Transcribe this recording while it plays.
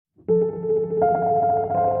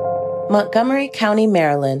Montgomery County,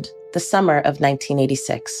 Maryland, the summer of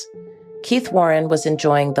 1986. Keith Warren was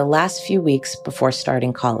enjoying the last few weeks before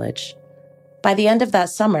starting college. By the end of that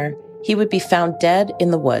summer, he would be found dead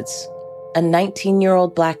in the woods, a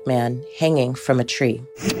 19-year-old black man hanging from a tree.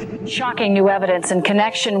 Shocking new evidence in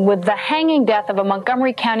connection with the hanging death of a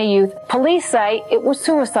Montgomery County youth. Police say it was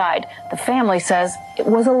suicide. The family says it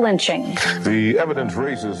was a lynching. The evidence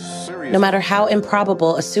raises serious... No matter how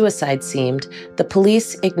improbable a suicide seemed, the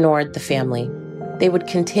police ignored the family. They would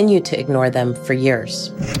continue to ignore them for years.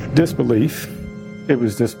 Disbelief. It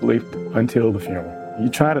was disbelief until the funeral. You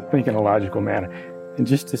try to think in a logical manner. It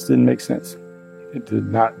just didn't make sense. It did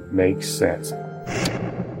not make sense.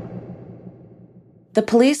 The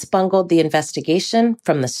police bungled the investigation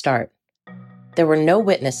from the start. There were no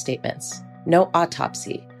witness statements, no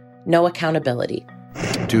autopsy, no accountability.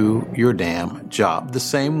 Do your damn job the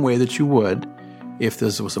same way that you would if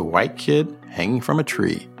this was a white kid hanging from a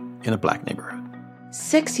tree in a black neighborhood.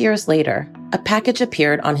 6 years later, a package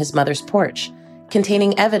appeared on his mother's porch,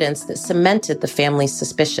 containing evidence that cemented the family's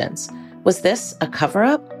suspicions. Was this a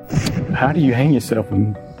cover-up? How do you hang yourself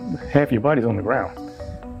when half your body's on the ground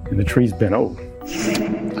and the tree's bent over?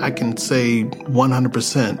 I can say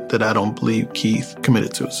 100% that I don't believe Keith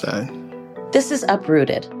committed suicide. This is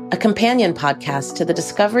Uprooted, a companion podcast to the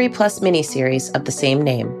Discovery Plus miniseries of the same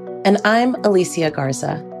name. And I'm Alicia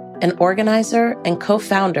Garza, an organizer and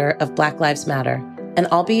co-founder of Black Lives Matter, and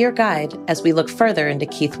I'll be your guide as we look further into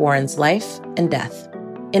Keith Warren's life and death.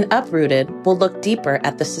 In Uprooted, we'll look deeper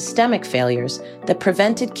at the systemic failures that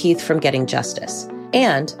prevented Keith from getting justice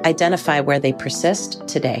and identify where they persist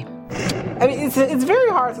today. I mean, it's very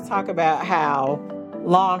hard to talk about how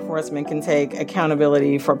law enforcement can take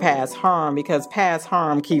accountability for past harm because past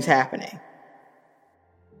harm keeps happening.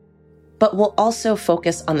 But we'll also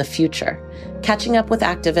focus on the future, catching up with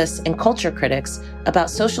activists and culture critics about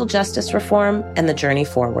social justice reform and the journey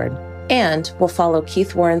forward. And we'll follow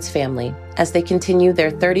Keith Warren's family as they continue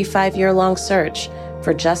their 35-year-long search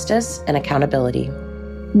for justice and accountability.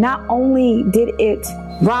 Not only did it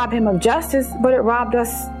rob him of justice, but it robbed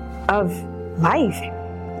us of life.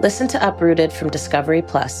 Listen to Uprooted from Discovery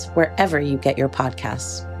Plus, wherever you get your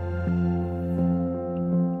podcasts.